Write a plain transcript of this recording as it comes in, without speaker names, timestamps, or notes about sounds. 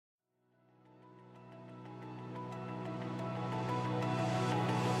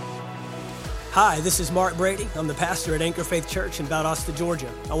Hi, this is Mark Brady. I'm the pastor at Anchor Faith Church in Valdosta,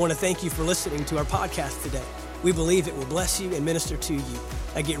 Georgia. I want to thank you for listening to our podcast today. We believe it will bless you and minister to you.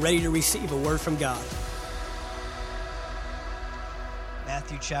 Now get ready to receive a word from God.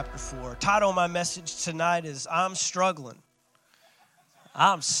 Matthew chapter 4. Title of my message tonight is I'm Struggling.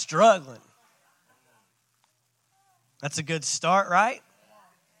 I'm struggling. That's a good start, right?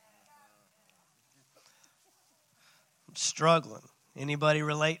 I'm struggling. Anybody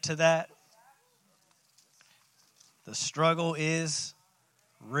relate to that? The struggle is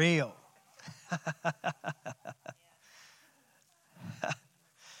real.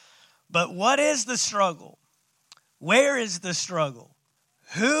 But what is the struggle? Where is the struggle?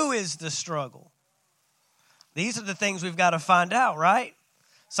 Who is the struggle? These are the things we've got to find out, right?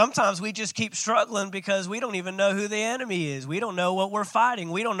 Sometimes we just keep struggling because we don't even know who the enemy is. We don't know what we're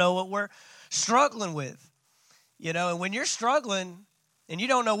fighting. We don't know what we're struggling with. You know, and when you're struggling and you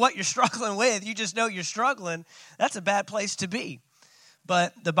don't know what you're struggling with, you just know you're struggling, that's a bad place to be.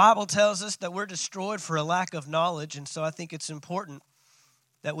 But the Bible tells us that we're destroyed for a lack of knowledge, and so I think it's important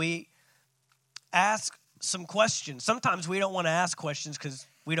that we ask some questions. Sometimes we don't want to ask questions because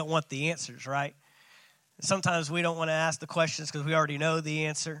we don't want the answers, right? Sometimes we don't want to ask the questions because we already know the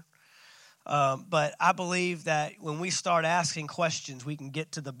answer. But I believe that when we start asking questions, we can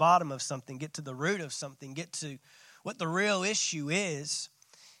get to the bottom of something, get to the root of something, get to what the real issue is,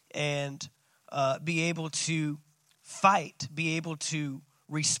 and be able to fight, be able to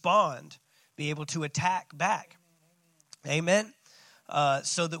respond, be able to attack back. Amen?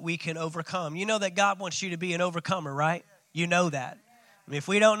 So that we can overcome. You know that God wants you to be an overcomer, right? You know that. I mean, if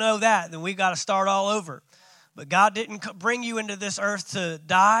we don't know that, then we got to start all over. But God didn't bring you into this earth to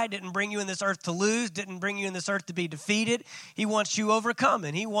die, didn't bring you in this earth to lose, didn't bring you in this earth to be defeated. He wants you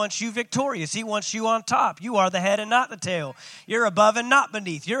overcoming. He wants you victorious. He wants you on top. You are the head and not the tail. You're above and not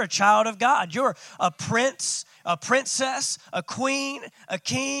beneath. You're a child of God. You're a prince, a princess, a queen, a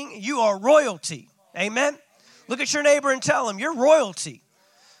king. You are royalty. Amen? Look at your neighbor and tell him, you're royalty.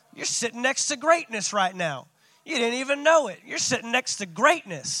 You're sitting next to greatness right now. You didn't even know it. You're sitting next to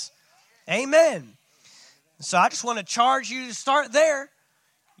greatness. Amen. So I just want to charge you to start there.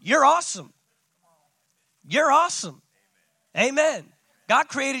 You're awesome. You're awesome. Amen. God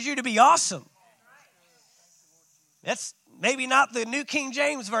created you to be awesome. That's maybe not the New King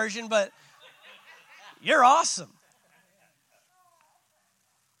James Version, but you're awesome.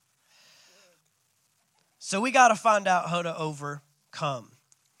 So we got to find out how to overcome,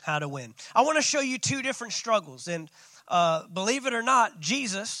 how to win. I want to show you two different struggles. And believe it or not,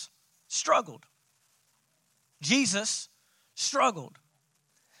 Jesus struggled. Jesus struggled,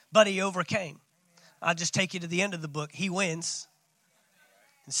 but he overcame. I'll just take you to the end of the book. He wins,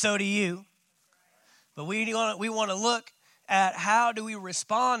 and so do you. But we want to look at how do we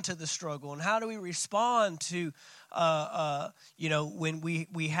respond to the struggle, and how do we respond to, when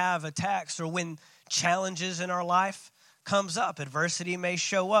we have attacks or when challenges in our life comes up. Adversity may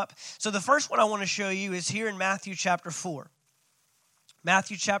show up. So the first one I want to show you is here in Matthew chapter 4.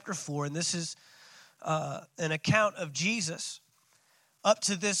 Matthew chapter 4, and this is an account of Jesus. Up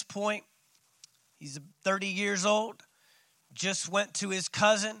to this point, he's 30 years old, just went to his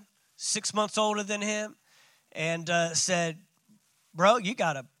cousin, 6 months older than him, and said, bro, you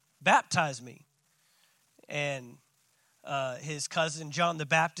got to baptize me. And his cousin, John the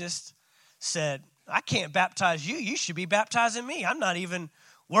Baptist, said, I can't baptize you. You should be baptizing me. I'm not even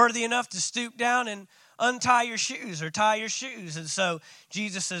worthy enough to stoop down and untie your shoes or tie your shoes. And so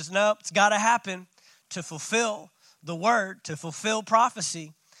Jesus says, nope, it's got to happen to fulfill the word, to fulfill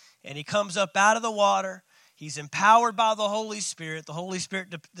prophecy. And he comes up out of the water. He's empowered by the Holy Spirit. The Holy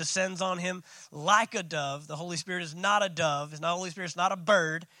Spirit descends on him like a dove. The Holy Spirit is not a dove. The Holy Spirit is not a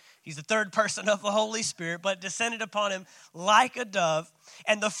bird. He's the third person of the Holy Spirit, but descended upon him like a dove.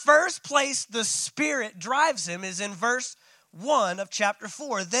 And the first place the Spirit drives him is in verse 1 of chapter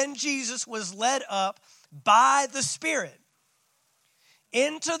 4. Then Jesus was led up by the Spirit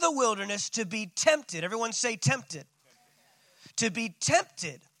into the wilderness to be tempted. Everyone say tempted. To be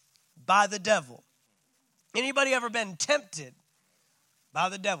tempted by the devil. Anybody ever been tempted by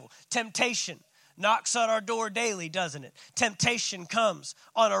the devil? Temptation knocks at our door daily, doesn't it? Temptation comes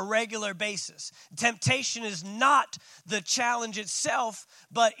on a regular basis. Temptation is not the challenge itself,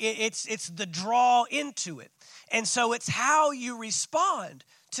 but it's the draw into it. And so it's how you respond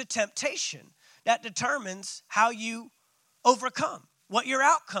to temptation that determines how you overcome, what your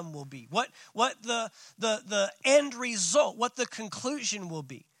outcome will be, what the end result, what the conclusion will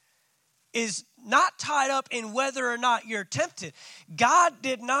be. Is not tied up in whether or not you're tempted. God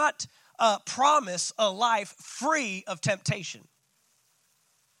did not promise a life free of temptation.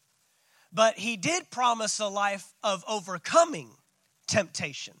 But he did promise a life of overcoming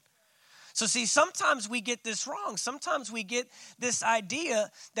temptation. So see, sometimes we get this wrong. Sometimes we get this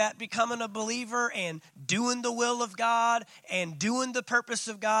idea that becoming a believer and doing the will of God and doing the purpose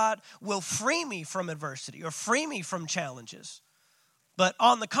of God will free me from adversity or free me from challenges. But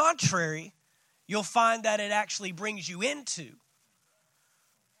on the contrary, you'll find that it actually brings you into.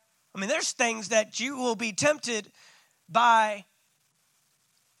 I mean, there's things that you will be tempted by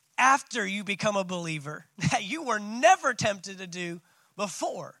after you become a believer that you were never tempted to do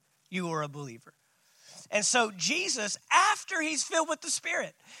before you were a believer. And so Jesus, after he's filled with the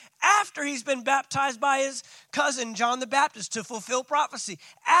Spirit, after he's been baptized by his cousin John the Baptist to fulfill prophecy,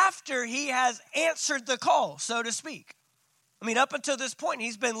 after he has answered the call, so to speak. I mean, up until this point,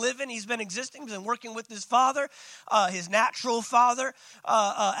 he's been living, he's been existing, he's been working with his father, his natural father,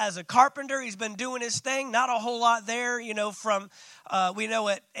 as a carpenter. He's been doing his thing. Not a whole lot there, from, we know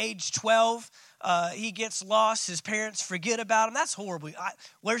at age 12, he gets lost. His parents forget about him. That's horrible.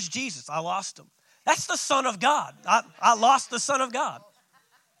 Where's Jesus? I lost him. That's the Son of God. I lost the Son of God.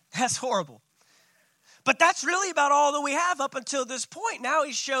 That's horrible. But that's really about all that we have up until this point. Now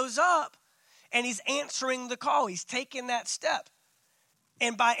he shows up. And he's answering the call. He's taking that step.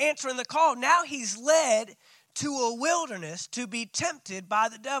 And by answering the call, now he's led to a wilderness to be tempted by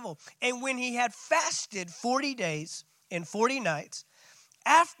the devil. And when he had fasted 40 days and 40 nights,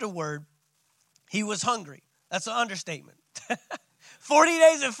 afterward, he was hungry. That's an understatement. 40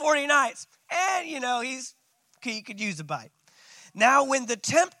 days and 40 nights. And, he could use a bite. Now, when the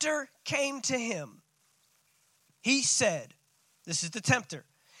tempter came to him, he said, this is the tempter,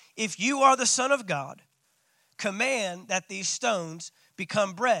 if you are the Son of God, command that these stones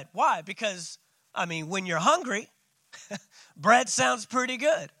become bread. Why? Because, when you're hungry, bread sounds pretty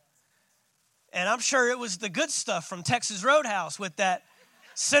good. And I'm sure it was the good stuff from Texas Roadhouse with that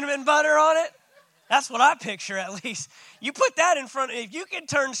cinnamon butter on it. That's what I picture, at least. You put that in front, if you could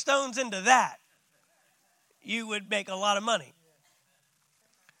turn stones into that, you would make a lot of money.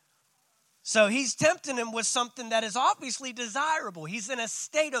 So he's tempting him with something that is obviously desirable. He's in a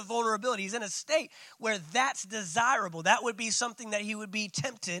state of vulnerability. He's in a state where that's desirable. That would be something that he would be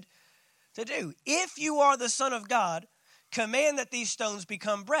tempted to do. If you are the Son of God, command that these stones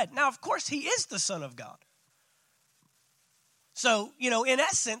become bread. Now, of course, he is the Son of God. So, in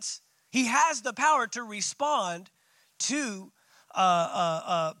essence, he has the power to respond to,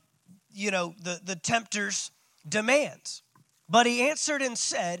 the tempter's demands. But he answered and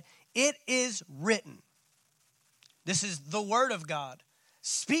said, it is written. This is the word of God,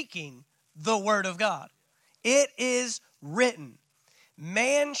 speaking the word of God. It is written,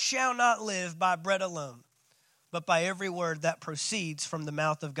 man shall not live by bread alone, but by every word that proceeds from the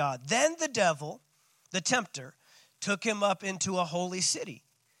mouth of God. Then the devil, the tempter, took him up into a holy city,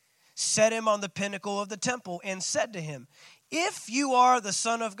 set him on the pinnacle of the temple, and said to him, if you are the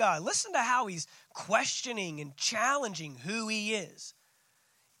Son of God. Listen to how he's questioning and challenging who he is.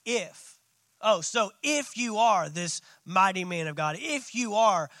 If you are this mighty man of God, if you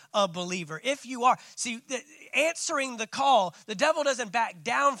are a believer, answering the call, the devil doesn't back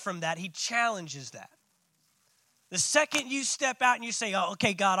down from that. He challenges that. The second you step out and you say, oh,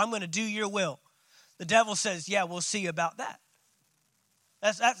 okay, God, I'm going to do your will, the devil says, yeah, we'll see about that.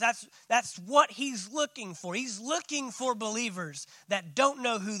 That's what he's looking for. He's looking for believers that don't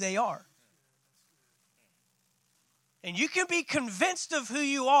know who they are. And you can be convinced of who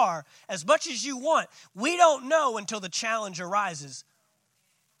you are as much as you want. We don't know until the challenge arises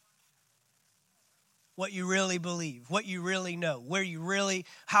what you really believe, what you really know,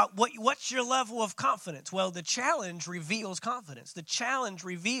 what's your level of confidence? Well, the challenge reveals confidence. The challenge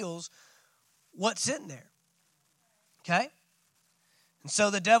reveals what's in there. Okay? And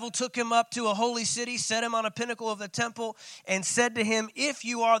so the devil took him up to a holy city, set him on a pinnacle of the temple, and said to him, if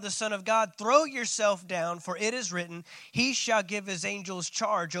you are the Son of God, throw yourself down, for it is written, he shall give his angels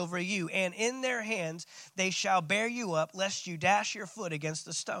charge over you, and in their hands they shall bear you up, lest you dash your foot against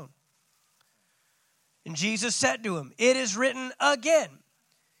a stone. And Jesus said to him, it is written again,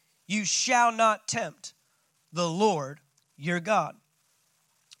 you shall not tempt the Lord your God.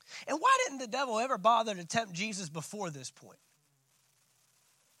 And why didn't the devil ever bother to tempt Jesus before this point?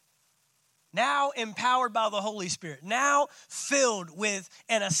 Now empowered by the Holy Spirit, now filled with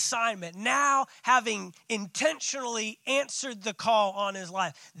an assignment, now having intentionally answered the call on his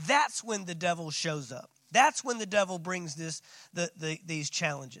life. That's when the devil shows up. That's when the devil brings these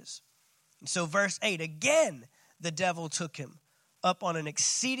challenges. And so verse 8, again, the devil took him up on an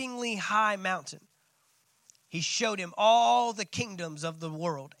exceedingly high mountain. He showed him all the kingdoms of the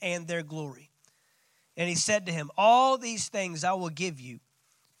world and their glory. And he said to him, all these things I will give you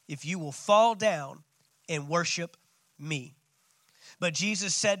if you will fall down and worship me. But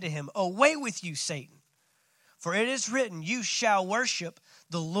Jesus said to him, away with you, Satan. For it is written, you shall worship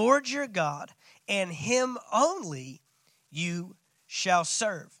the Lord your God, and him only you shall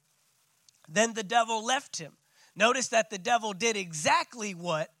serve. Then the devil left him. Notice that the devil did exactly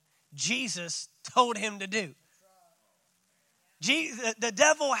what Jesus told him to do. The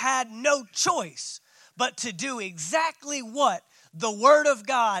devil had no choice but to do exactly what the Word of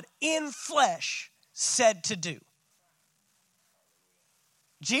God in flesh said to do.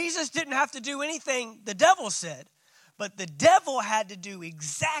 Jesus didn't have to do anything the devil said, but the devil had to do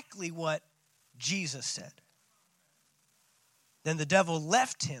exactly what Jesus said. Then the devil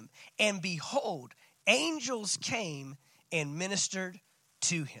left him, and behold, angels came and ministered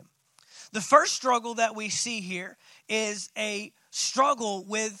to him. The first struggle that we see here is a struggle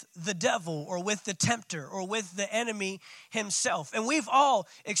with the devil or with the tempter or with the enemy himself. And we've all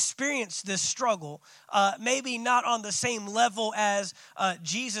experienced this struggle, maybe not on the same level as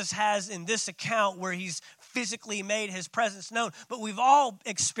Jesus has in this account where he's physically made his presence known, but we've all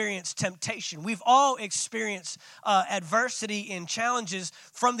experienced temptation. We've all experienced adversity and challenges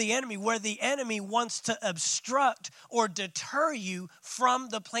from the enemy where the enemy wants to obstruct or deter you from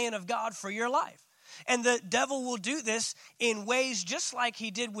the plan of God for your life. And the devil will do this in ways just like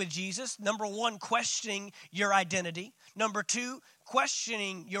he did with Jesus. Number one, questioning your identity. Number two,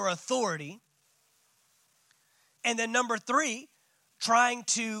 questioning your authority. And then number three, trying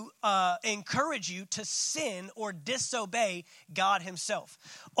to encourage you to sin or disobey God himself.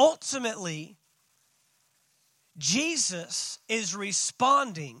 Ultimately, Jesus is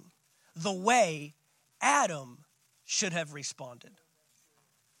responding the way Adam should have responded.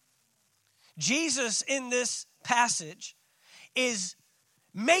 Jesus in this passage is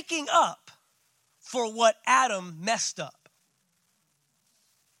making up for what Adam messed up.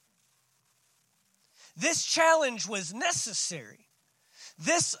 This challenge was necessary.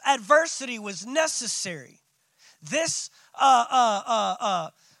 This adversity was necessary. This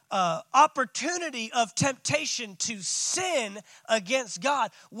opportunity of temptation to sin against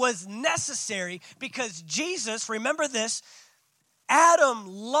God was necessary because Jesus, remember this, Adam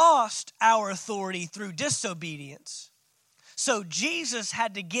lost our authority through disobedience. So Jesus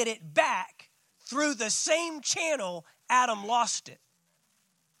had to get it back through the same channel Adam lost it.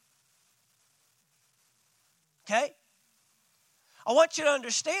 Okay? I want you to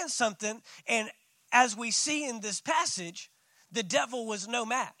understand something, and as we see in this passage, the devil was no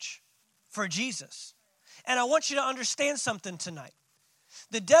match for Jesus. And I want you to understand something tonight.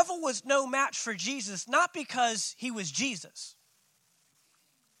 The devil was no match for Jesus, not because he was Jesus.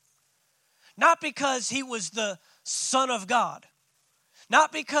 Not because he was the Son of God.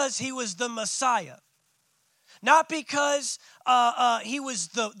 Not because he was the Messiah. Not because he was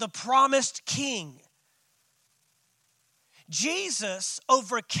the promised king. Jesus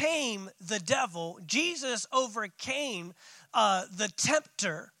overcame the devil. Jesus overcame the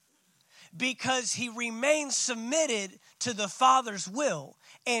tempter because he remained submitted to the Father's will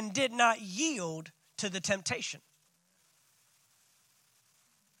and did not yield to the temptation.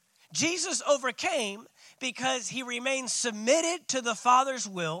 Jesus overcame because he remained submitted to the Father's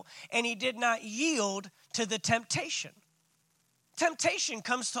will and he did not yield to the temptation. Temptation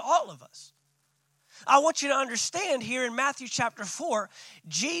comes to all of us. I want you to understand here in Matthew chapter 4,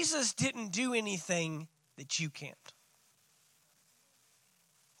 Jesus didn't do anything that you can't.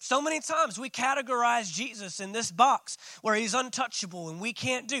 So many times we categorize Jesus in this box where he's untouchable and we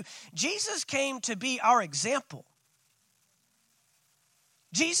can't do. Jesus came to be our example.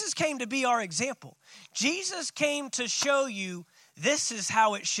 Jesus came to be our example. Jesus came to show you this is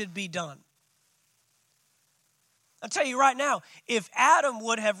how it should be done. I'll tell you right now, if Adam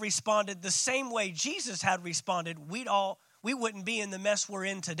would have responded the same way Jesus had responded, we wouldn't be in the mess we're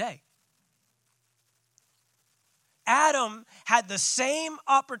in today. Adam had the same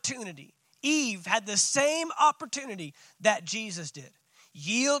opportunity. Eve had the same opportunity that Jesus did.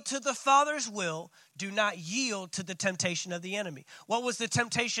 Yield to the Father's will. Do not yield to the temptation of the enemy. What was the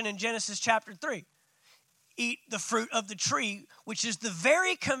temptation in Genesis chapter 3? Eat the fruit of the tree, which is the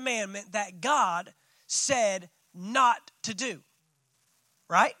very commandment that God said not to do.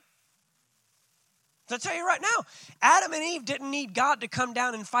 Right? So I'll tell you right now, Adam and Eve didn't need God to come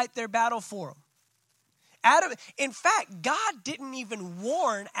down and fight their battle for them. In fact, God didn't even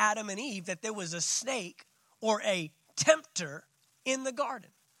warn Adam and Eve that there was a snake or a tempter in the garden.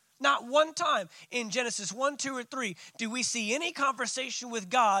 Not one time in Genesis 1, 2, or 3 do we see any conversation with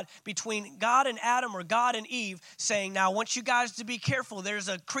God between God and Adam or God and Eve saying, now I want you guys to be careful. There's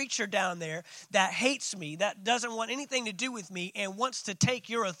a creature down there that hates me, that doesn't want anything to do with me and wants to take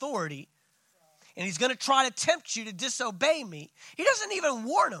your authority. And he's going to try to tempt you to disobey me. He doesn't even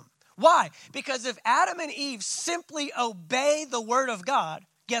warn them. Why? Because if Adam and Eve simply obey the word of God,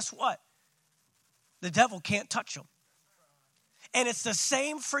 guess what? The devil can't touch them. And it's the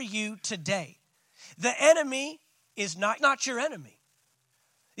same for you today. The enemy is not your enemy.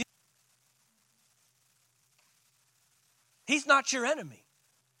 He's not your enemy.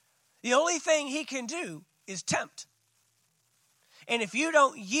 The only thing he can do is tempt. And if you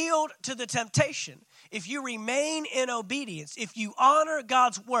don't yield to the temptation, if you remain in obedience, if you honor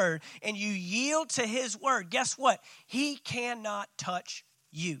God's word and you yield to his word, guess what? He cannot touch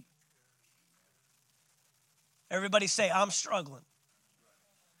you. Everybody say, I'm struggling.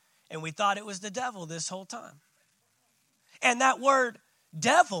 And we thought it was the devil this whole time. And that word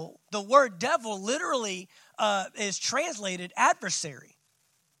devil, the word devil literally is translated adversary.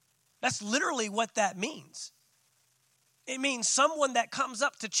 That's literally what that means. It means someone that comes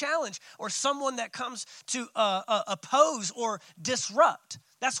up to challenge or someone that comes to oppose or disrupt.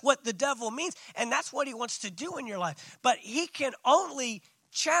 That's what the devil means. And that's what he wants to do in your life. But he can only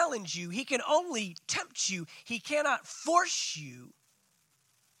challenge you. He can only tempt you. He cannot force you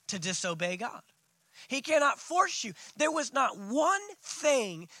to disobey God. He cannot force you. There was not one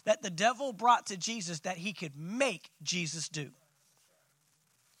thing that the devil brought to Jesus that he could make Jesus do.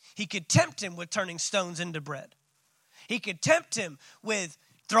 He could tempt him with turning stones into bread. He could tempt him with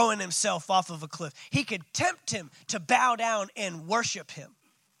throwing himself off of a cliff. He could tempt him to bow down and worship him.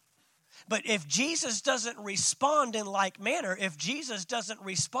 But if Jesus doesn't respond in like manner, if Jesus doesn't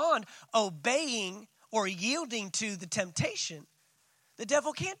respond obeying or yielding to the temptation, the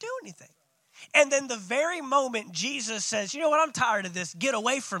devil can't do anything. And then the very moment Jesus says, you know what, I'm tired of this, get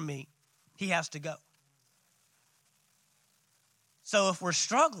away from me, he has to go. So if we're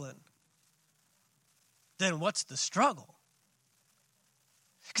struggling, then what's the struggle?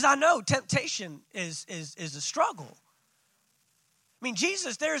 Because I know temptation is a struggle. I mean,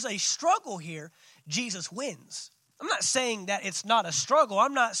 Jesus, there's a struggle here. Jesus wins. I'm not saying that it's not a struggle.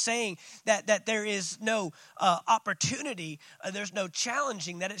 I'm not saying that there is no opportunity, there's no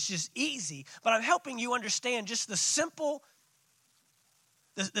challenging, that it's just easy. But I'm helping you understand just the simple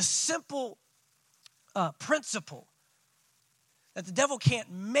principle that the devil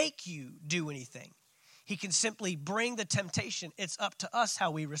can't make you do anything. He can simply bring the temptation. It's up to us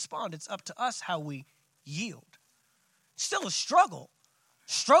how we respond. It's up to us how we yield. It's still a struggle.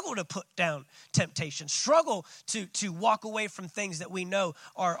 Struggle to put down temptation. Struggle to walk away from things that we know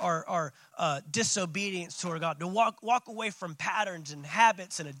are disobedience to our God. To walk away from patterns and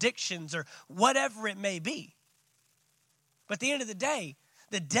habits and addictions or whatever it may be. But at the end of the day,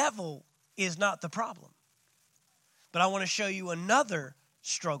 the devil is not the problem. But I want to show you another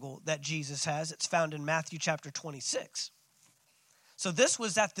struggle that Jesus has. It's found in Matthew chapter 26. So this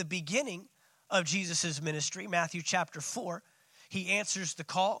was at the beginning of Jesus' ministry, Matthew chapter 4. He answers the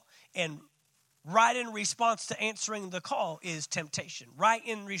call, and right in response to answering the call is temptation. Right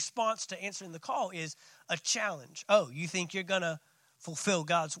in response to answering the call is a challenge. Oh, you think you're going to fulfill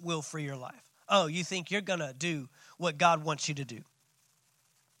God's will for your life? Oh, you think you're going to do what God wants you to do?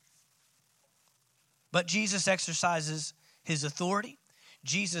 But Jesus exercises his authority.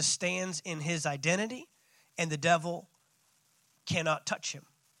 Jesus stands in his identity, and the devil cannot touch him.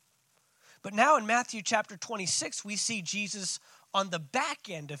 But now in Matthew chapter 26, we see Jesus on the back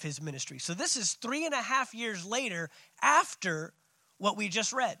end of his ministry. So this is 3.5 years later after what we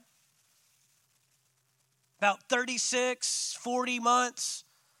just read. About 36, 40 months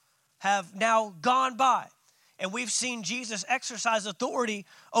have now gone by. And we've seen Jesus exercise authority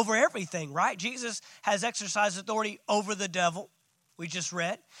over everything, right? Jesus has exercised authority over the devil, we just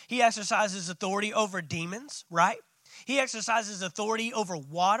read. He exercises authority over demons, right? He exercises authority over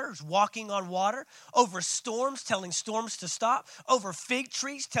waters, walking on water, over storms, telling storms to stop, over fig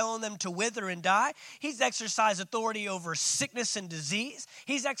trees, telling them to wither and die. He's exercised authority over sickness and disease.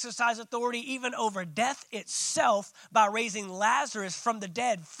 He's exercised authority even over death itself by raising Lazarus from the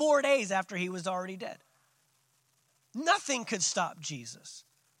dead 4 days after he was already dead. Nothing could stop Jesus.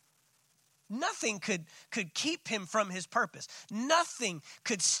 Nothing could keep him from his purpose. Nothing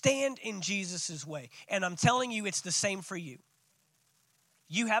could stand in Jesus' way. And I'm telling you, it's the same for you.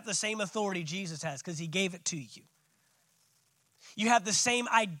 You have the same authority Jesus has because he gave it to you. You have the same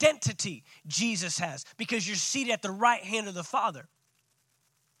identity Jesus has because you're seated at the right hand of the Father.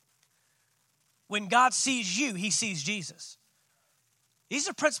 When God sees you, he sees Jesus. These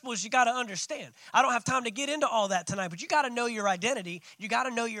are principles you got to understand. I don't have time to get into all that tonight, but you got to know your identity. You got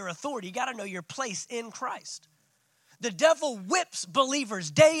to know your authority. You got to know your place in Christ. The devil whips believers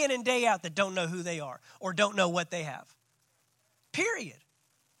day in and day out that don't know who they are or don't know what they have. Period.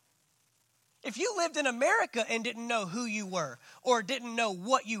 If you lived in America and didn't know who you were or didn't know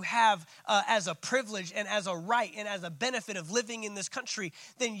what you have as a privilege and as a right and as a benefit of living in this country,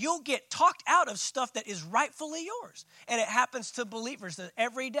 then you'll get talked out of stuff that is rightfully yours. And it happens to believers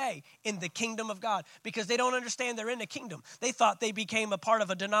every day in the kingdom of God because they don't understand they're in the kingdom. They thought they became a part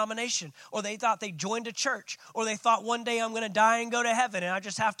of a denomination, or they thought they joined a church, or they thought one day I'm going to die and go to heaven and I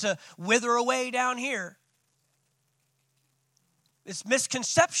just have to wither away down here. It's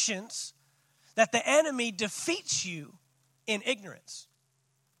misconceptions that the enemy defeats you in ignorance.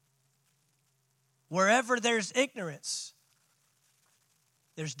 Wherever there's ignorance,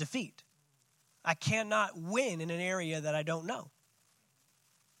 there's defeat. I cannot win in an area that I don't know.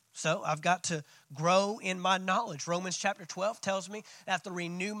 So I've got to grow in my knowledge. Romans chapter 12 tells me I have to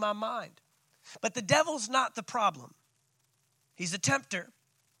renew my mind. But the devil's not the problem. He's a tempter.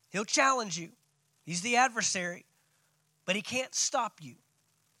 He'll challenge you. He's the adversary. But he can't stop you.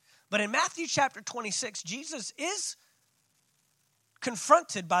 But in Matthew chapter 26, Jesus is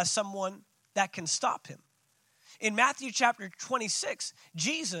confronted by someone that can stop him. In Matthew chapter 26,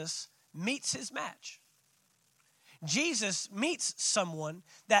 Jesus meets his match. Jesus meets someone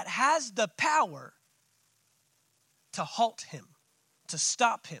that has the power to halt him, to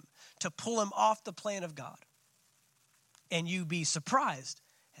stop him, to pull him off the plan of God. And you be surprised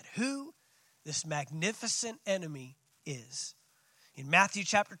at who this magnificent enemy is. In Matthew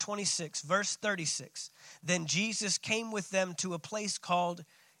chapter 26, verse 36, then Jesus came with them to a place called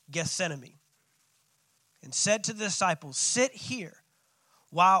Gethsemane and said to the disciples, sit here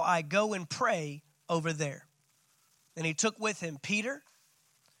while I go and pray over there. And he took with him Peter,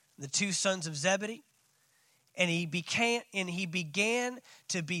 the two sons of Zebedee, and he began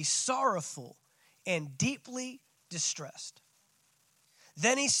to be sorrowful and deeply distressed.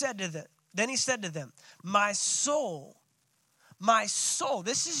 Then he said to them, my soul,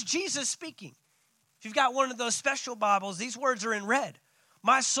 this is Jesus speaking. If you've got one of those special Bibles, these words are in red.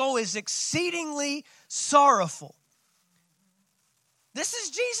 My soul is exceedingly sorrowful. This is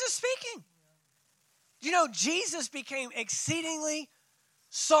Jesus speaking. You know, Jesus became exceedingly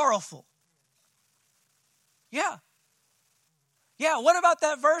sorrowful. Yeah. What about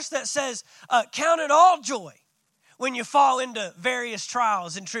that verse that says, count it all joy when you fall into various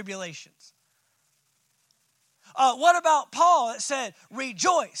trials and tribulations? What about Paul that said,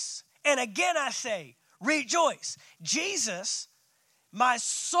 rejoice? And again I say, rejoice. Jesus, my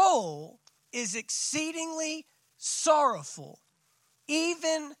soul is exceedingly sorrowful,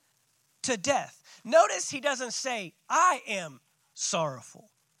 even to death. Notice he doesn't say, I am sorrowful.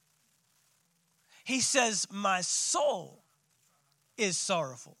 He says, my soul is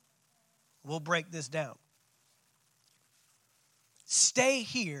sorrowful. We'll break this down. Stay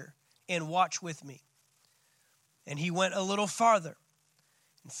here and watch with me. And he went a little farther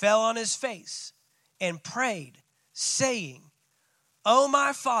and fell on his face and prayed, saying, O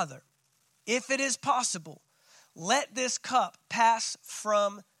my Father, if it is possible, let this cup pass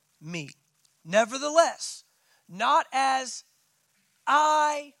from me. Nevertheless, not as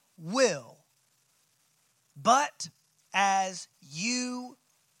I will, but as you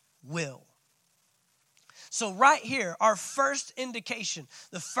will. So right here, our first indication,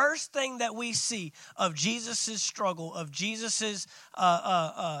 the first thing that we see of Jesus' struggle, of Jesus'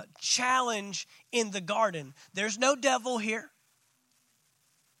 challenge in the garden, there's no devil here.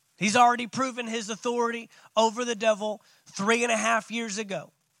 He's already proven his authority over the devil 3.5 years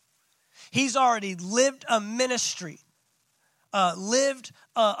ago. He's already lived a ministry, lived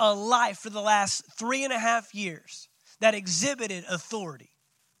a life for the last 3.5 years that exhibited authority,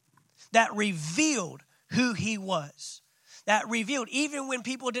 that revealed who he was, that revealed, even when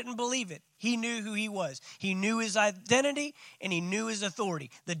people didn't believe it, he knew who he was. He knew his identity and he knew his authority.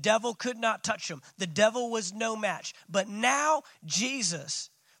 The devil could not touch him. The devil was no match. But now Jesus,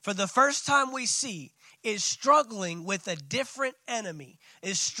 for the first time we see, is struggling with a different enemy,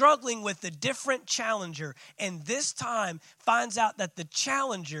 is struggling with a different challenger, and this time finds out that the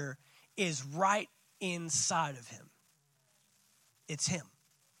challenger is right inside of him. It's him.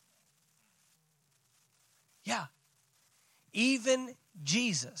 Yeah. Even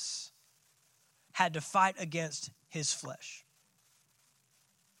Jesus had to fight against his flesh.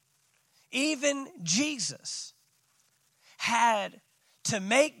 Even Jesus had to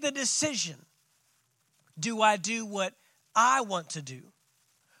make the decision, do I do what I want to do,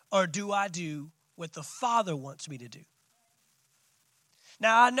 or do I do what the Father wants me to do?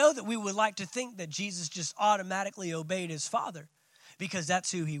 Now, I know that we would like to think that Jesus just automatically obeyed his Father because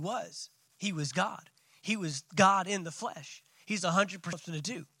that's who he was. He was God. He was God in the flesh. He's 100% to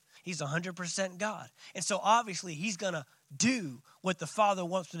do. He's 100% God. And so obviously he's going to do what the Father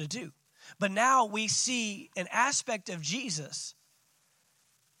wants him to do. But now we see an aspect of Jesus.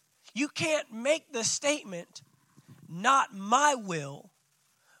 You can't make the statement, not my will,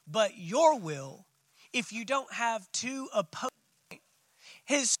 but your will, if you don't have two opposing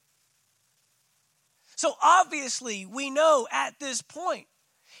his. So obviously we know at this point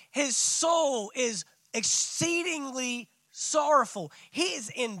his soul is exceedingly sorrowful. He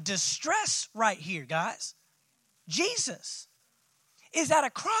is in distress right here, guys. Jesus is at a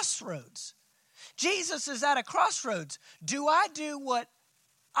crossroads. Jesus is at a crossroads. Do I do what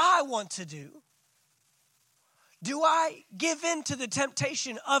I want to do? Do I give in to the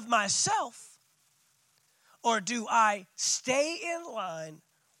temptation of myself? Or do I stay in line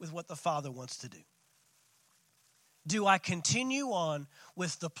with what the Father wants to do? Do I continue on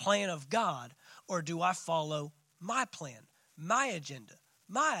with the plan of God, or do I follow my plan, my agenda,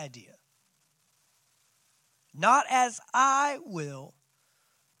 my idea? Not as I will,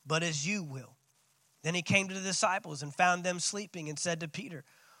 but as you will. Then he came to the disciples and found them sleeping and said to Peter,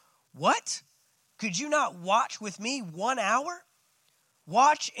 what? Could you not watch with me 1 hour?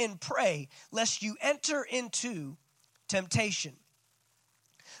 Watch and pray, lest you enter into temptation.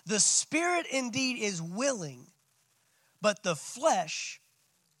 The spirit indeed is willing, but the flesh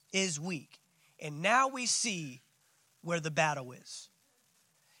is weak. And now we see where the battle is.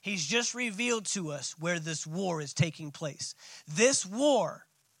 He's just revealed to us where this war is taking place. This war,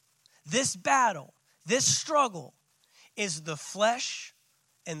 this battle, this struggle is the flesh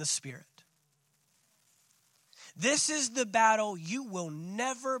and the spirit. This is the battle you will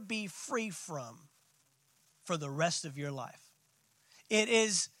never be free from for the rest of your life. It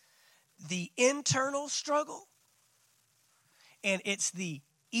is the internal struggle, and it's the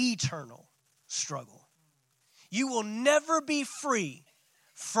eternal struggle. You will never be free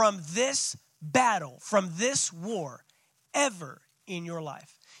from this battle, from this war, ever in your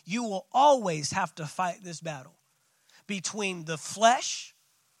life. You will always have to fight this battle between the flesh,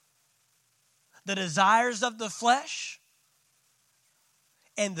 the desires of the flesh,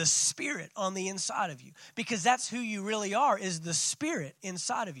 and the spirit on the inside of you. Because that's who you really are, is the spirit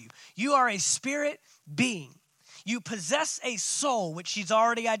inside of you. You are a spirit being. You possess a soul, which he's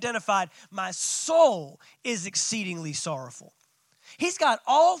already identified. My soul is exceedingly sorrowful. He's got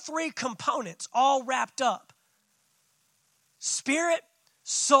all three components all wrapped up. Spirit,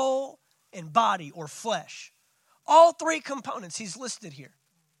 soul, and body or flesh. All three components he's listed here.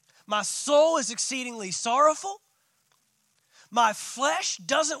 My soul is exceedingly sorrowful. My flesh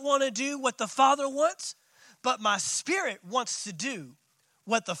doesn't want to do what the Father wants, but my spirit wants to do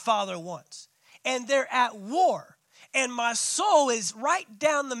what the Father wants. And they're at war. And my soul is right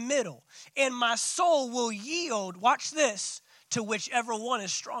down the middle. And my soul will yield, watch this, to whichever one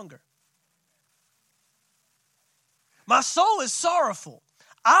is stronger. My soul is sorrowful.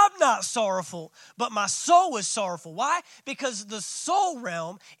 I'm not sorrowful, but my soul is sorrowful. Why? Because the soul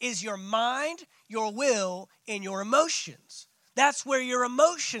realm is your mind, your will, and your emotions. That's where your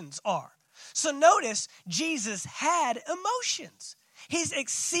emotions are. So notice, Jesus had emotions. He's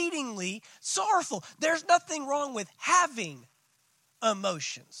exceedingly sorrowful. There's nothing wrong with having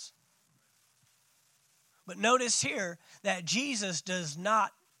emotions. But notice here that Jesus does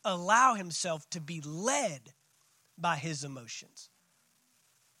not allow himself to be led by his emotions.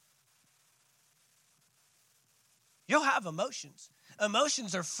 You'll have emotions.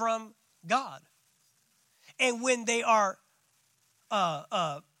 Emotions are from God. And when they are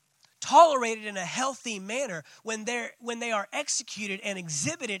tolerated in a healthy manner, when they are executed and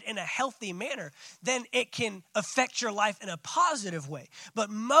exhibited in a healthy manner, then it can affect your life in a positive way. But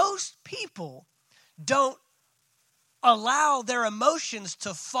most people don't allow their emotions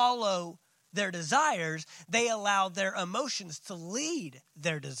to follow their desires. They allow their emotions to lead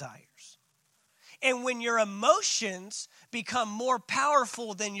their desires. And when your emotions become more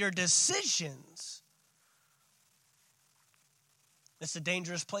powerful than your decisions, it's a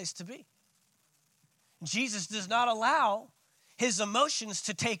dangerous place to be. Jesus does not allow his emotions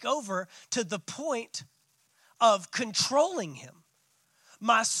to take over to the point of controlling him.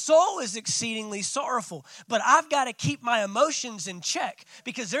 My soul is exceedingly sorrowful, but I've got to keep my emotions in check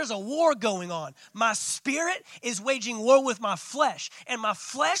because there's a war going on. My spirit is waging war with my flesh, and my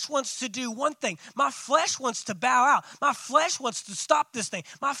flesh wants to do one thing. My flesh wants to bow out. My flesh wants to stop this thing.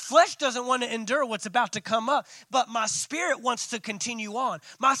 My flesh doesn't want to endure what's about to come up, but my spirit wants to continue on.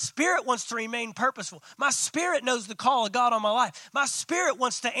 My spirit wants to remain purposeful. My spirit knows the call of God on my life. My spirit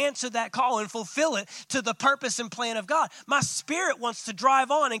wants to answer that call and fulfill it to the purpose and plan of God. My spirit wants to drive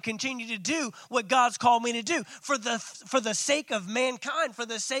on and continue to do what God's called me to do. For the sake of mankind, for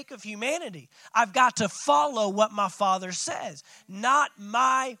the sake of humanity, I've got to follow what my Father says. Not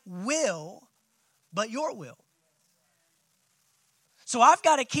my will, but your will. So I've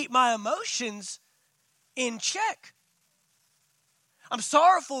got to keep my emotions in check. I'm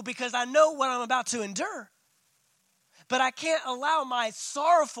sorrowful because I know what I'm about to endure. But I can't allow my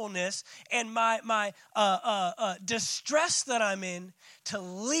sorrowfulness and my distress that I'm in to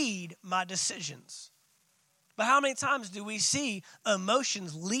lead my decisions. But how many times do we see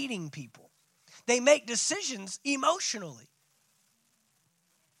emotions leading people? They make decisions emotionally.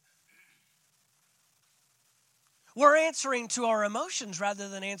 We're answering to our emotions rather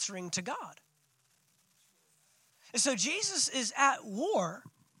than answering to God. And so Jesus is at war,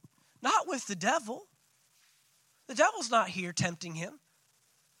 not with the devil. The devil's not here tempting him.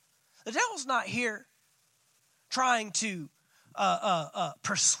 The devil's not here trying to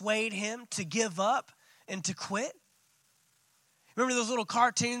persuade him to give up and to quit. Remember those little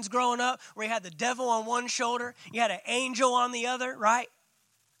cartoons growing up where you had the devil on one shoulder, you had an angel on the other, right?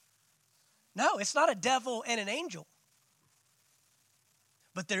 No, it's not a devil and an angel.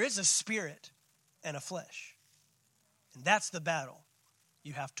 But there is a spirit and a flesh. And that's the battle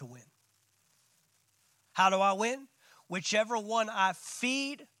you have to win. How do I win? Whichever one I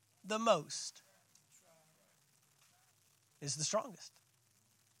feed the most is the strongest.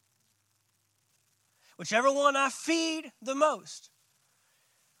 Whichever one I feed the most.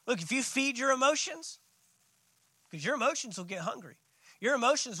 Look, if you feed your emotions, because your emotions will get hungry. Your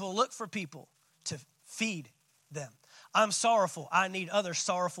emotions will look for people to feed them. I'm sorrowful. I need other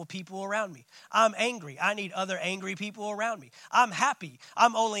sorrowful people around me. I'm angry. I need other angry people around me. I'm happy.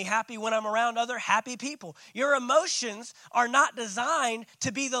 I'm only happy when I'm around other happy people. Your emotions are not designed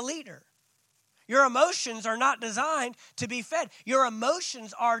to be the leader. Your emotions are not designed to be fed. Your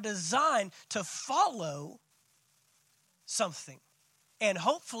emotions are designed to follow something. And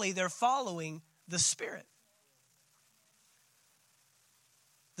hopefully they're following the Spirit.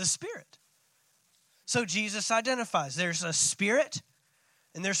 The Spirit. So Jesus identifies there's a spirit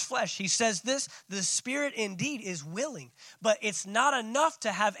and there's flesh. He says this, the spirit indeed is willing, but it's not enough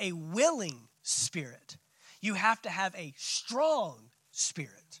to have a willing spirit. You have to have a strong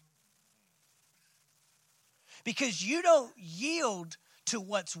spirit. Because you don't yield to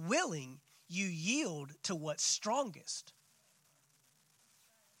what's willing, you yield to what's strongest.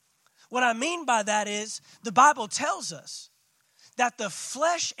 What I mean by that is the Bible tells us that the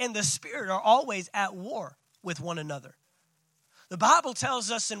flesh and the spirit are always at war with one another. The Bible tells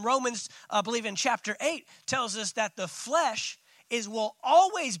us in Romans, I believe in chapter 8, tells us that the flesh will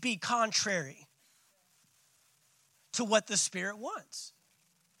always be contrary to what the Spirit wants.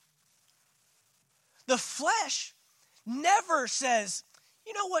 The flesh never says,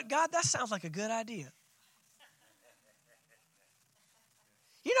 you know what, God, that sounds like a good idea.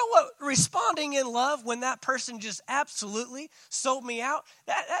 You know what? Responding in love when that person just absolutely sold me out,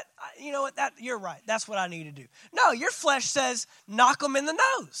 you know what? You're right. That's what I need to do. No, your flesh says, knock them in the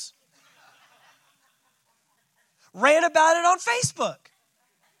nose. Rant about it on Facebook.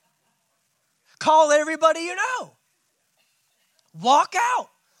 Call everybody you know. Walk out.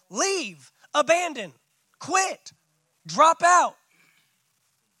 Leave. Abandon. Quit. Drop out.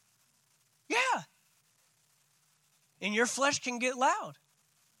 Yeah. And your flesh can get loud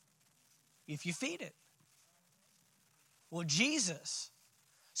if you feed it. Well, Jesus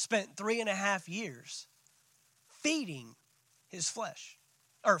spent 3.5 years feeding his flesh,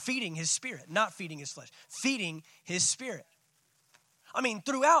 or feeding his spirit, not feeding his flesh, feeding his spirit. I mean,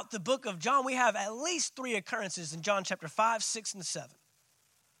 throughout the book of John, we have at least 3 occurrences in John chapter 5, 6, and 7,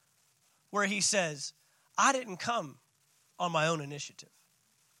 where he says, I didn't come on my own initiative.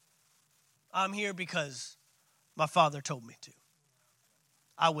 I'm here because my Father told me to.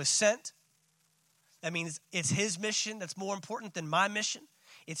 I was sent. That means it's his mission that's more important than my mission.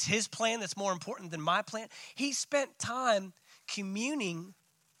 It's his plan that's more important than my plan. He spent time communing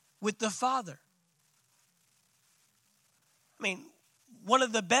with the Father. I mean, one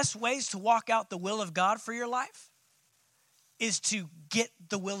of the best ways to walk out the will of God for your life is to get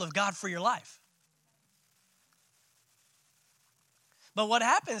the will of God for your life. But what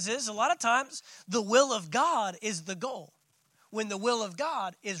happens is a lot of times the will of God is the goal, when the will of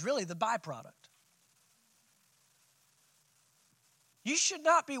God is really the byproduct. You should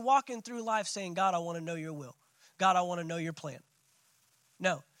not be walking through life saying, God, I want to know your will. God, I want to know your plan.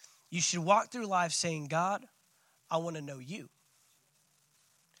 No, you should walk through life saying, God, I want to know you.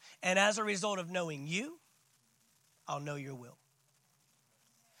 And as a result of knowing you, I'll know your will.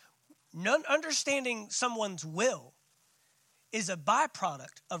 Understanding someone's will is a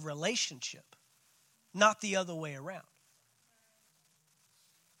byproduct of relationship, not the other way around.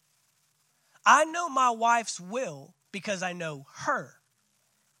 I know my wife's will because I know her.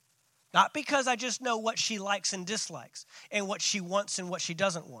 Not because I just know what she likes and dislikes, and what she wants and what she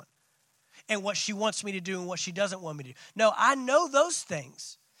doesn't want, and what she wants me to do and what she doesn't want me to do. No, I know those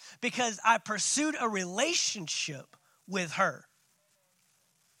things because I pursued a relationship with her.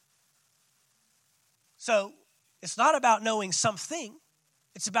 So it's not about knowing something.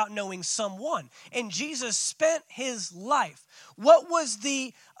 It's about knowing someone. And Jesus spent his life. What was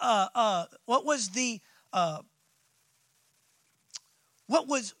the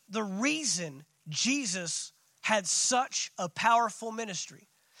reason Jesus had such a powerful ministry?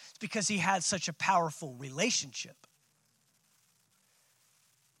 It's because he had such a powerful relationship.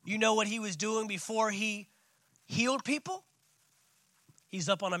 You know what he was doing before he healed people? He's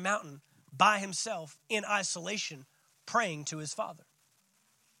up on a mountain by himself in isolation, praying to his Father.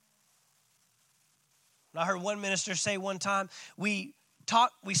 I heard one minister say one time, we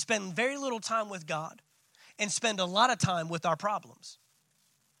spend very little time with God and spend a lot of time with our problems.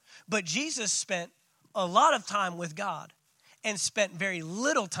 But Jesus spent a lot of time with God and spent very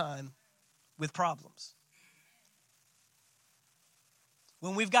little time with problems.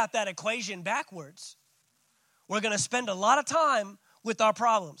 When we've got that equation backwards, we're going to spend a lot of time with our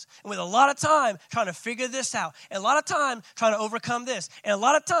problems, and with a lot of time trying to figure this out, and a lot of time trying to overcome this, and a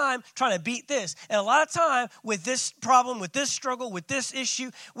lot of time trying to beat this, and a lot of time with this problem, with this struggle, with this issue,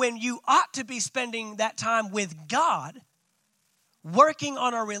 when you ought to be spending that time with God, working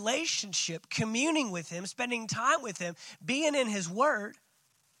on a relationship, communing with him, spending time with him, being in his word.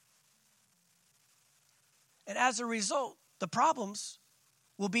 And as a result, the problems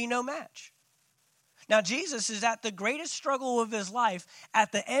will be no match. Now, Jesus is at the greatest struggle of his life,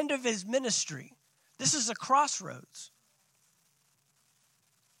 at the end of his ministry. This is a crossroads.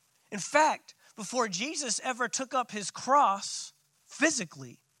 In fact, before Jesus ever took up his cross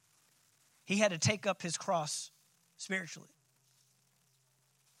physically, he had to take up his cross spiritually.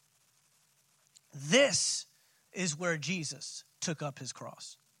 This is where Jesus took up his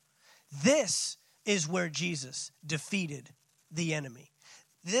cross. This is where Jesus defeated the enemy.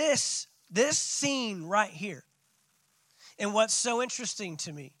 This scene right here. And what's so interesting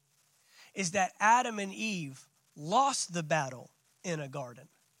to me is that Adam and Eve lost the battle in a garden.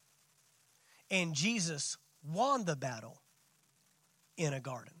 And Jesus won the battle in a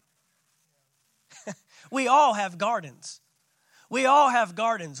garden. We all have gardens. We all have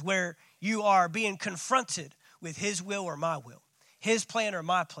gardens where you are being confronted with his will or my will, his plan or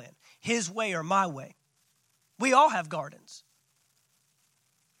my plan, his way or my way. We all have gardens.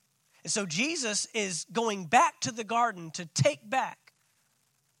 And so Jesus is going back to the garden to take back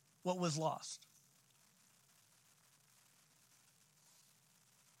what was lost.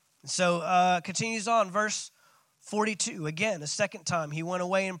 And so continues on, verse 42. Again, a second time, he went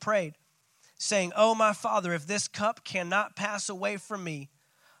away and prayed, saying, "Oh, my Father, if this cup cannot pass away from me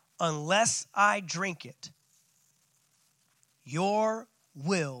unless I drink it, your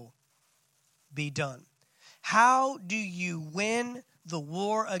will be done." How do you win the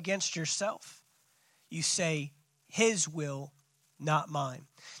war against yourself? You say, his will, not mine.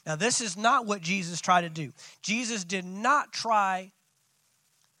 Now, this is not what Jesus tried to do. Jesus did not try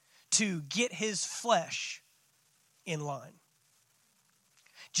to get his flesh in line.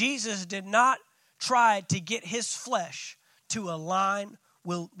 Jesus did not try to get his flesh to align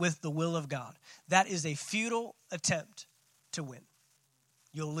with the will of God. That is a futile attempt to win.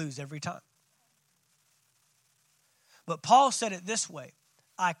 You'll lose every time. But Paul said it this way: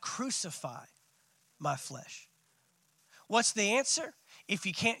 I crucify my flesh. What's the answer? If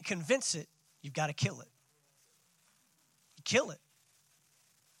you can't convince it, you've got to kill it. You kill it.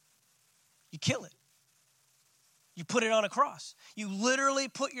 You kill it. You put it on a cross. You literally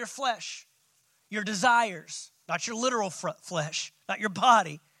put your flesh, your desires, not your literal flesh, not your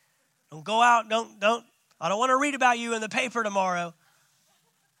body. Don't go out, I don't want to read about you in the paper tomorrow.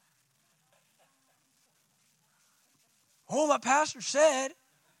 Oh, my pastor said,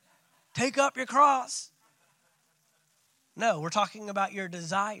 take up your cross. No, we're talking about your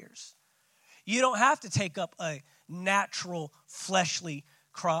desires. You don't have to take up a natural, fleshly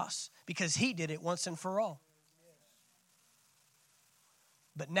cross because he did it once and for all.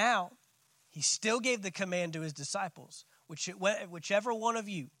 But now, he still gave the command to his disciples, whichever one of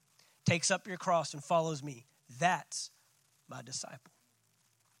you takes up your cross and follows me, that's my disciple.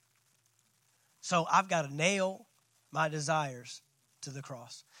 So I've got to nail my desires to the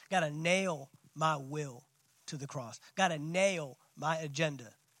cross. Got to nail my will to the cross. Got to nail my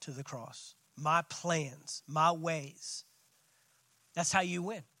agenda to the cross. My plans, my ways. That's how you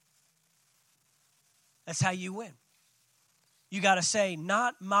win. That's how you win. You got to say,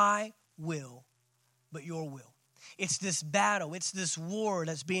 not my will, but your will. It's this battle, it's this war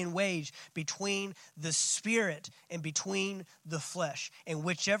that's being waged between the spirit and between the flesh. And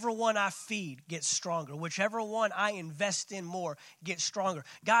whichever one I feed gets stronger. Whichever one I invest in more gets stronger.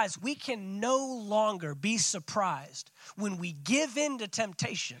 Guys, we can no longer be surprised when we give in to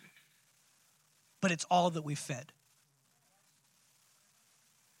temptation, but it's all that we fed.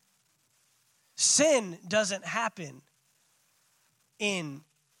 Sin doesn't happen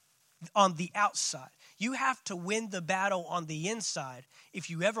on the outside. You have to win the battle on the inside if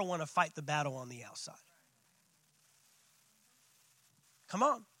you ever want to fight the battle on the outside. Come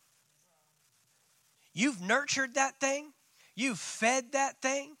on. You've nurtured that thing. You've fed that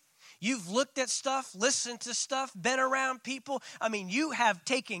thing. You've looked at stuff, listened to stuff, been around people. I mean, you have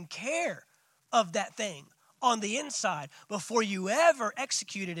taken care of that thing on the inside before you ever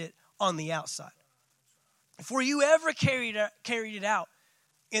executed it on the outside. Before you ever carried it out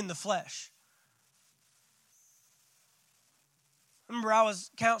in the flesh. Remember, I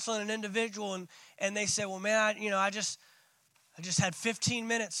was counseling an individual, and they said, "Well, man, I just had 15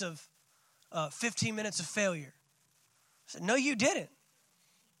 minutes of failure." I said, "No, you didn't.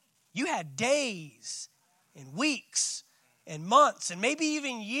 You had days and weeks and months and maybe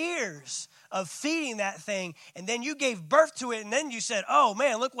even years of feeding that thing, and then you gave birth to it, and then you said, 'Oh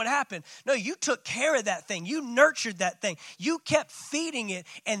man, look what happened.' No, you took care of that thing. You nurtured that thing. You kept feeding it,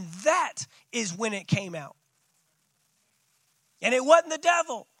 and that is when it came out. And it wasn't the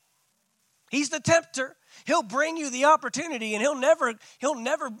devil. He's the tempter. He'll bring you the opportunity, and he'll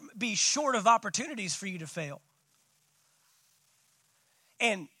never be short of opportunities for you to fail.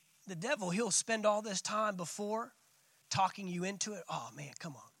 And the devil, he'll spend all this time before talking you into it. Oh man,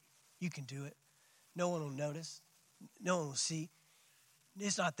 come on. You can do it. No one will notice. No one will see.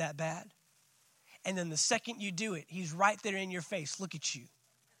 It's not that bad. And then the second you do it, he's right there in your face. Look at you.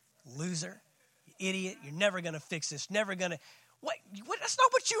 Loser. You idiot. You're never going to fix this. Never going to. What? That's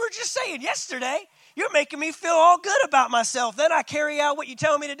not what you were just saying yesterday. You're making me feel all good about myself. Then I carry out what you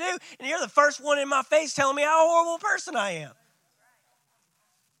tell me to do, and you're the first one in my face telling me how horrible a person I am.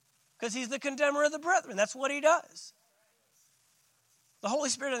 Because he's the condemner of the brethren. That's what he does. The Holy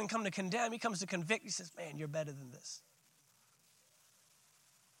Spirit doesn't come to condemn. He comes to convict. He says, man, you're better than this.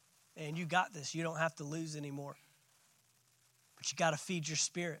 And you got this. You don't have to lose anymore. But you got to feed your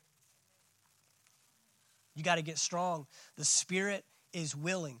spirit. You got to get strong. The spirit is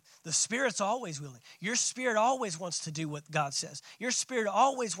willing. The spirit's always willing. Your spirit always wants to do what God says. Your spirit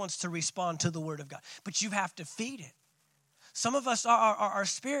always wants to respond to the word of God. But you have to feed it. Some of us, our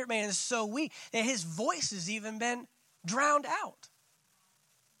spirit man is so weak that his voice has even been drowned out.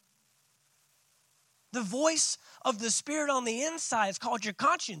 The voice of the Spirit on the inside is called your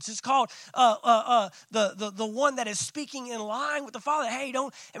conscience. It's called the one that is speaking in line with the Father. Hey,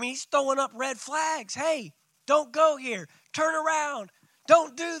 he's throwing up red flags. Hey, don't go here. Turn around.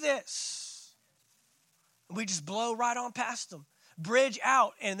 Don't do this. We just blow right on past them. Bridge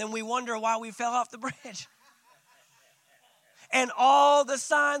out, and then we wonder why we fell off the bridge. And all the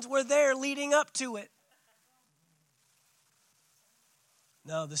signs were there leading up to it.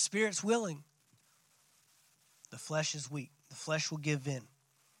 No, the Spirit's willing. The flesh is weak. The flesh will give in.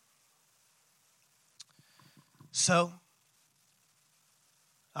 So,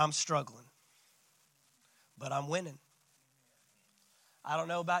 I'm struggling. But I'm winning. I don't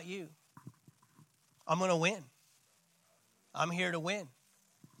know about you. I'm going to win. I'm here to win.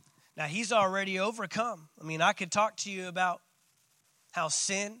 Now, he's already overcome. I could talk to you about how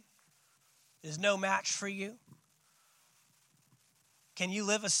sin is no match for you. Can you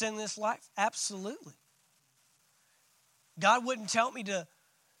live a sinless life? Absolutely. God wouldn't tell me to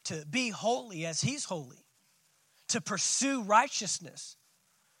be holy as he's holy, to pursue righteousness,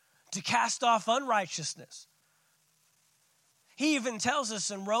 to cast off unrighteousness. He even tells us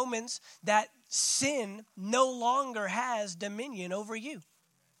in Romans that sin no longer has dominion over you.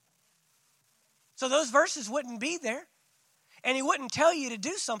 So those verses wouldn't be there, and he wouldn't tell you to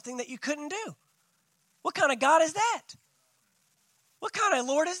do something that you couldn't do. What kind of God is that? What kind of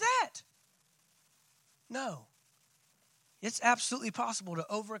Lord is that? No. It's absolutely possible to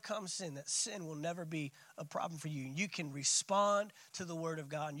overcome sin, that sin will never be a problem for you. You can respond to the word of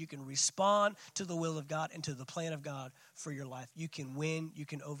God, and you can respond to the will of God and to the plan of God for your life. You can win, you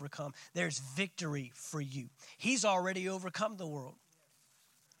can overcome. There's victory for you. He's already overcome the world.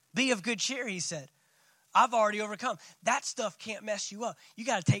 Be of good cheer, he said. I've already overcome. That stuff can't mess you up. You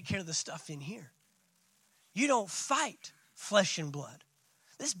got to take care of the stuff in here. You don't fight flesh and blood.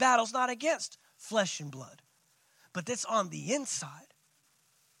 This battle's not against flesh and blood, but that's on the inside.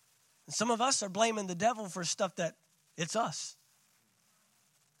 And some of us are blaming the devil for stuff that it's us.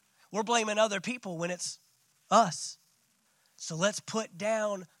 We're blaming other people when it's us. So let's put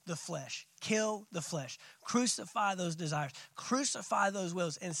down the flesh, kill the flesh, crucify those desires, crucify those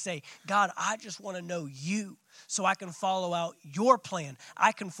wills, and say, God, I just want to know you so I can follow out your plan.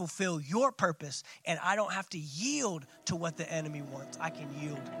 I can fulfill your purpose, and I don't have to yield to what the enemy wants. I can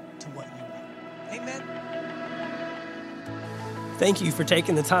yield to what you want. Amen. Thank you for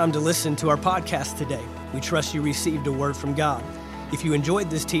taking the time to listen to our podcast today. We trust you received a word from God. If you enjoyed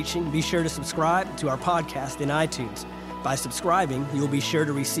this teaching, be sure to subscribe to our podcast in iTunes. By subscribing, you'll be sure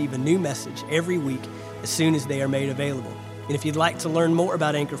to receive a new message every week as soon as they are made available. And if you'd like to learn more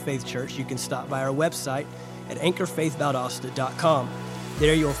about Anchor Faith Church, you can stop by our website at anchorfaithvaldosta.com.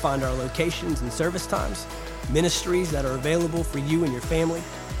 There you'll find our locations and service times, ministries that are available for you and your family.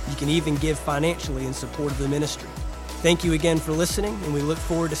 You can even give financially in support of the ministry. Thank you again for listening, and we look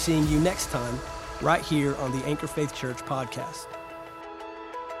forward to seeing you next time right here on the Anchor Faith Church podcast.